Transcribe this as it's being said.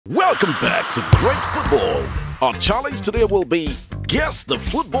Welcome back to Great Football. Our challenge today will be Guess the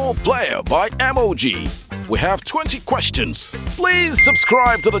Football Player by Emoji. We have 20 questions. Please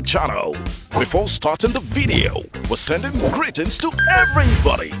subscribe to the channel. Before starting the video, we're sending greetings to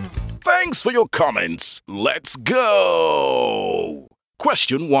everybody. Thanks for your comments. Let's go!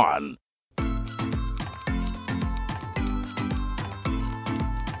 Question 1.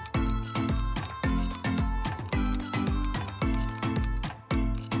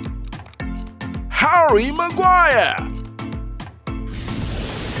 Harry Maguire.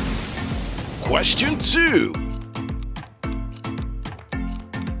 Question 2.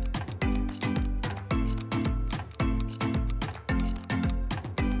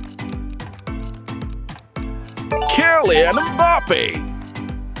 Kylian Mbappe.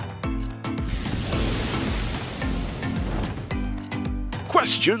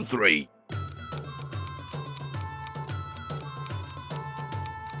 Question 3.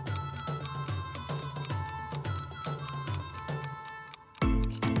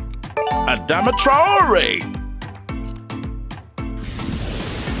 Adama Traore.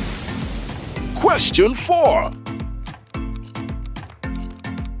 Question 4.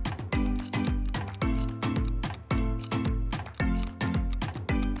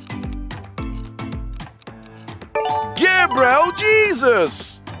 Gabriel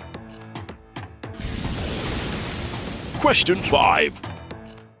Jesus. Question 5.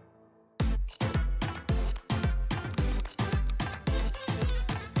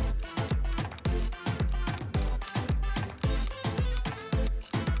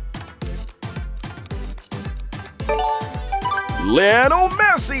 Lionel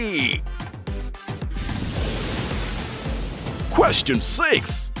Messi. Question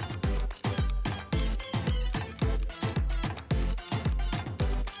 6.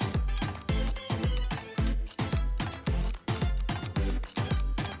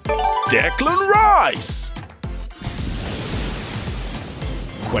 Declan Rice.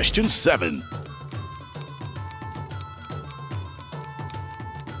 Question 7.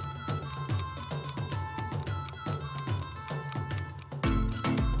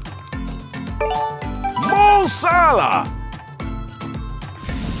 Mo Salah.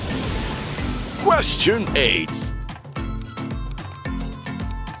 Question 8.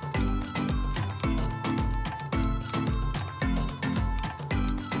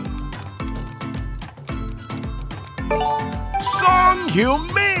 Son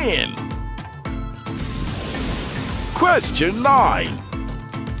Heung-min. Question 9.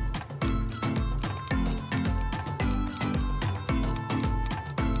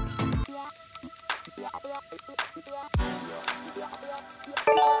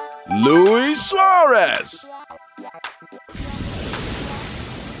 Luis Suarez.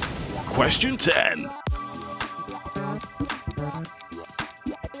 Question 10.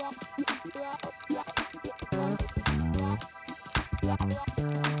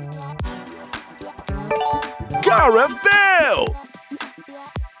 Gareth Bale.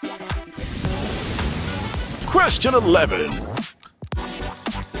 Question 11.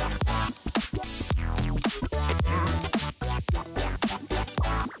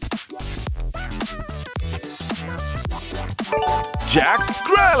 Jack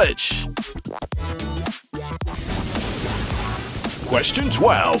Grealish. Question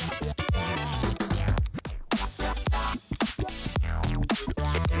 12.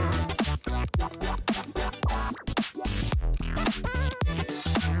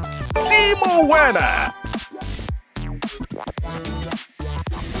 Timo Werner.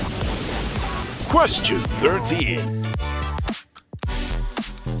 Question 13.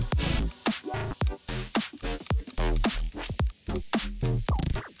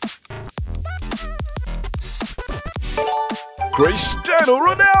 Cristiano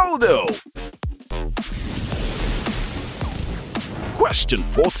Ronaldo. Question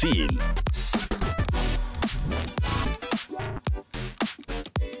 14.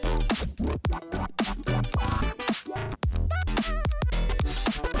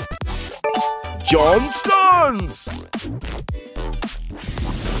 John Stones.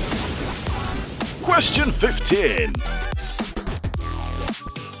 Question 15.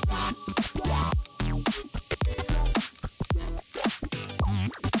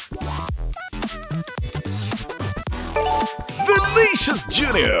 Vinicius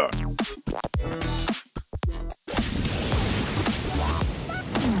Jr.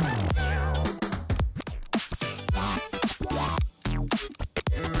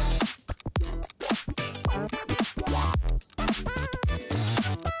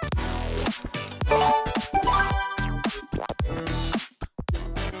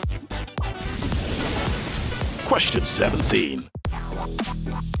 Question 17.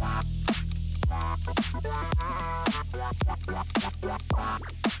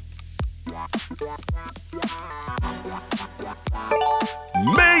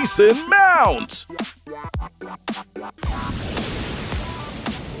 Mason Mount.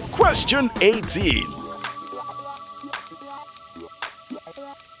 Question 18.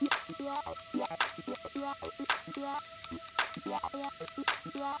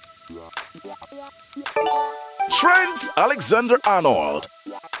 Trent Alexander-Arnold.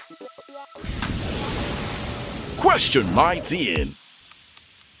 Question 19.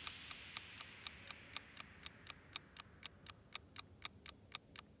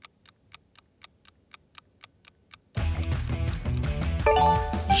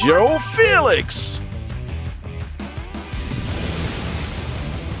 Joe Felix.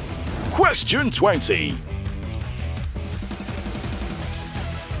 Question 20.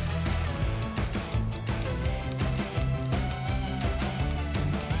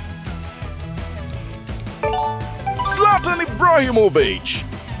 Zlatan Ibrahimovic.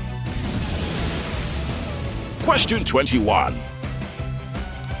 Question 21.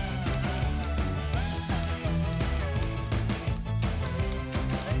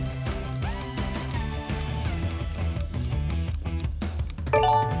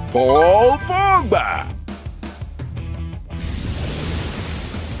 Paul Pogba.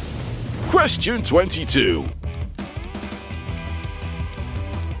 Question 22.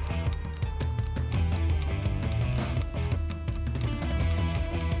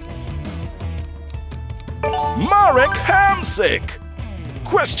 Marek Hamsik.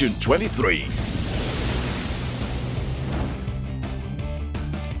 Question 23.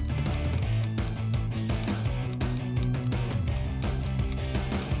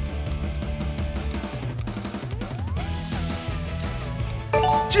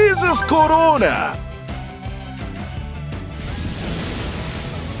 Jesus Corona.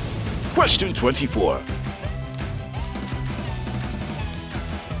 Question 24.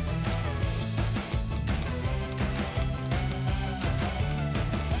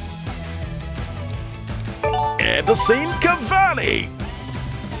 Edison Cavani.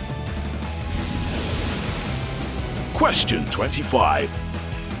 Question 25.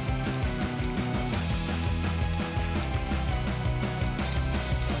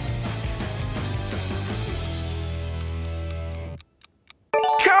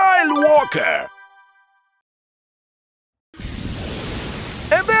 Kyle Walker.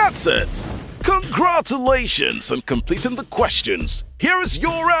 And that's it. Congratulations on completing the questions. Here is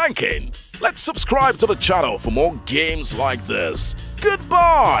your ranking. Let's subscribe to the channel for more games like this.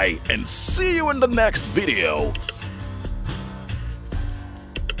 Goodbye and see you in the next video.